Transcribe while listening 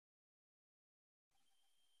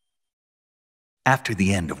After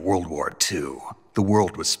the end of World War II, the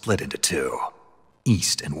world was split into two,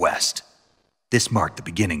 East and West. This marked the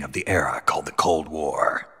beginning of the era called the Cold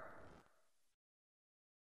War.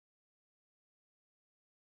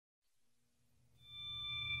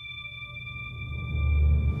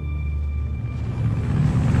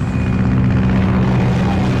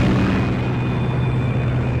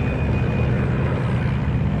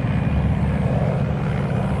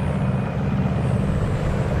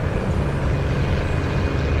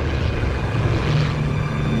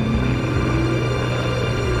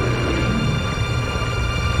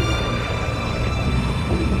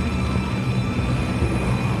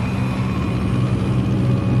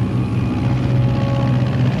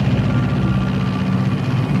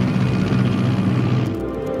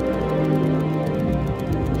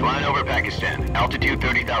 Altitude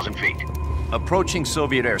 30,000 feet. Approaching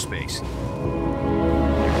Soviet airspace.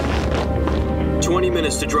 20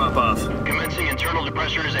 minutes to drop off. Commencing internal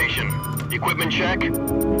depressurization. Equipment check.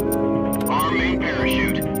 Arm main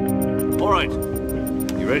parachute. All right.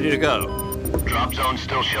 You ready to go? Drop zone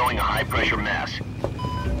still showing a high pressure mass.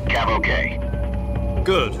 Cav okay.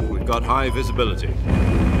 Good. We've got high visibility.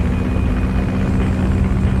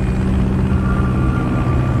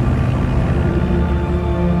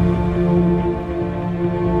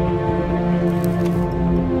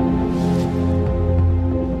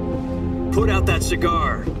 Put out that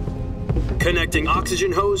cigar. Connecting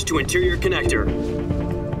oxygen hose to interior connector.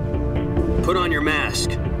 Put on your mask.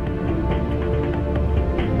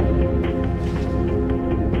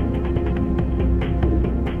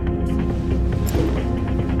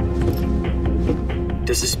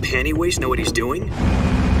 Does this panty waste know what he's doing?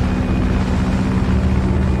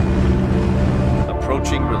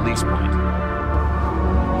 Approaching release point.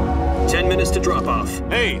 10 minutes to drop off.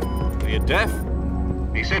 Hey, are you deaf?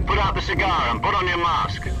 He said put out the cigar and put on your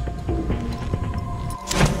mask.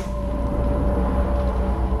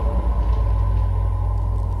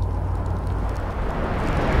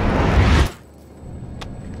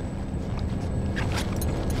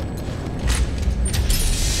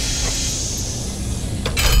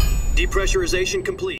 Depressurization complete.